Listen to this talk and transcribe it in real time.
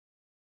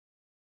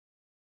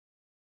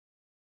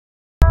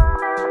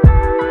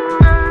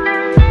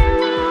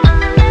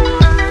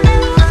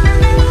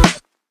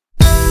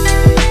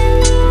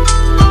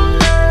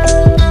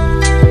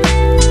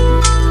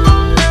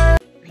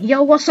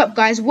Yo, what's up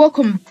guys?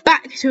 Welcome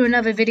back to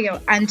another video,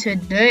 and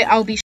today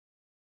I'll be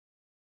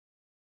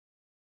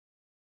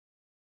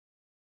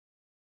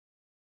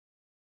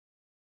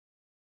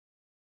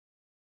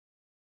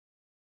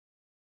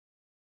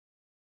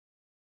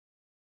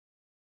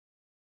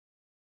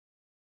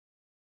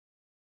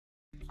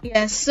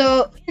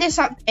so in this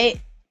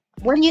update,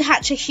 when you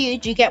hatch a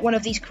huge, you get one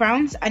of these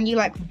crowns, and you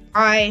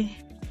buy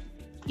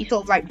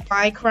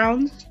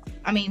crowns.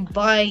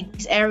 Buy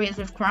these areas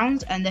with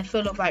crowns, and they're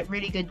full of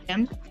really good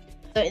gems.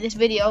 So in this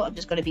video, I'm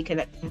just gonna be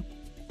collecting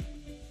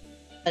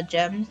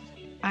gems,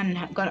 and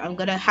I'm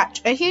gonna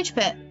hatch a huge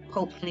pet,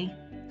 hopefully.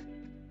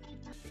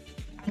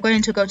 I'm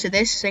going to go to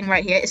this thing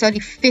right here. It's only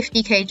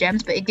 50k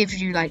gems, but it gives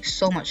you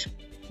so much.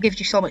 It gives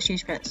you so much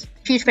huge pets.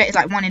 Huge pet is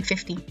 1 in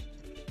 50,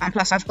 and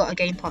plus I've got a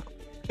game pass.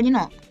 Can you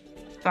not?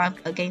 So I've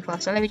got a game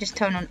pass. So let me just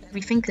turn on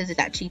everything because it's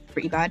actually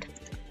pretty bad.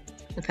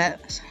 The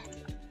pets,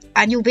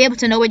 and you'll be able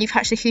to know when you've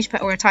hatched a huge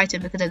pet or a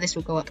titan because of this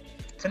will go up.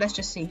 So let's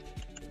just see.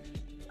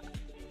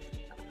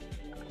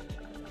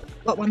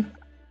 Got one.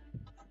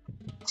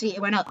 See,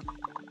 it went up.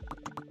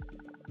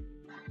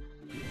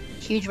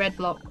 Huge red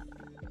block.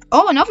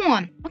 Oh, another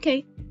one.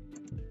 Okay.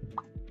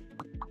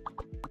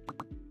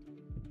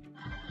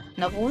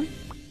 Another one.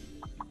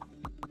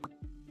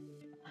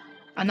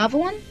 Another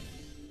one.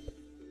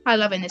 I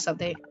love in this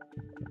update.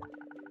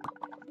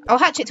 I'll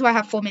hatch it till I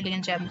have 4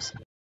 million gems.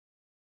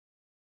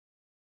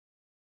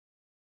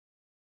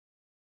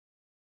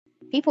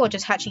 People are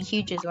just hatching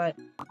huges,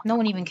 no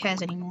one even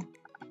cares anymore.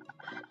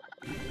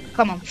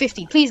 Come on,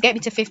 50. Please get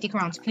me to 50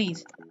 crowns,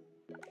 please.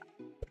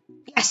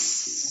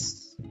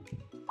 Yes!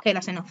 Okay,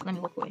 that's enough. Let me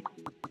walk away.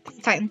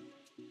 Titan.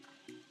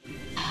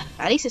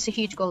 At least it's a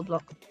huge gold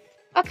block.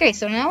 Okay,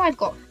 so now I've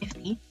got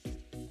 50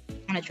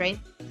 on a trade.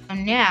 So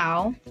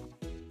now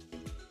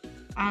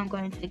I'm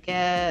going to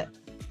get...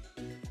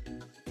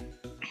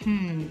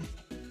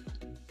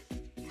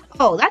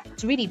 Oh,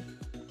 that's a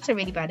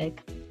really bad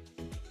egg.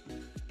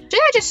 Should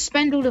I just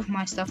spend all of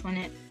my stuff on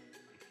it?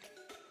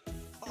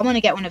 I want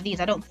to get one of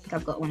these. I don't think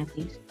I've got one of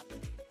these.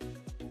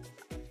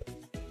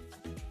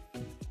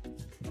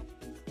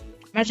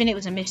 Imagine it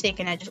was a mistake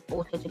and I just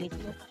auto-deleted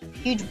it.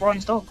 Huge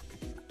bronze dog.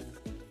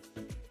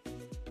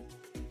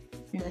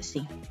 Let's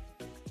see.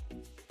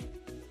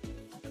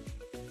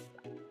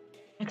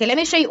 Okay, let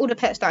me show you all the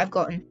pets that I've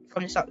gotten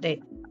from this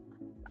update.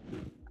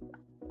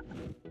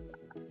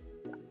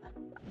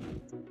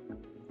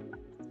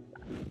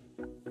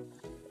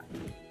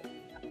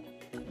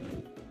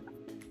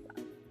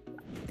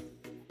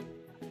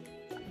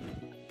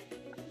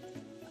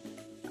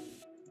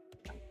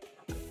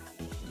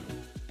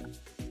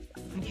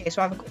 Okay,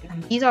 so I've got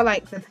them. These are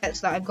the pets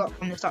that I've got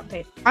from this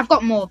update. I've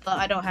got more, but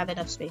I don't have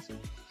enough space.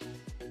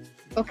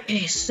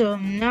 Okay, so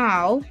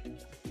now...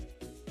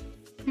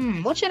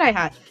 what should I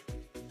hatch?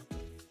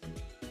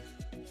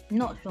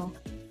 Not sure.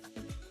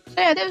 So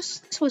yeah,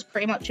 this was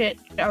pretty much it.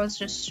 I was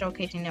just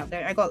showcasing the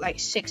update. I got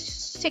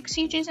six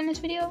huges in this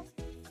video.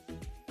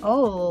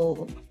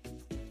 Oh.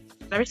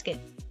 Should I risk it?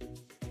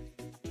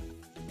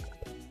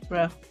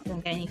 Bruh, I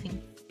don't get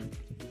anything.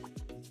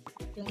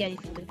 Don't get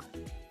anything good.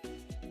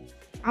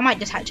 I might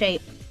just hatch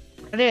 8.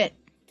 I'll do it.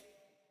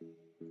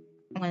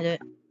 I'm gonna do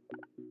it.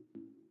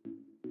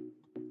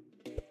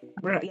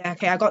 Bruh, yeah,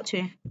 okay, I got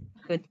 2.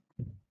 Good.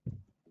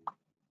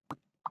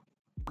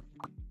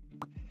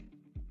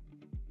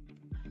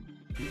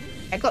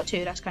 I got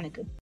 2, that's kind of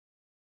good.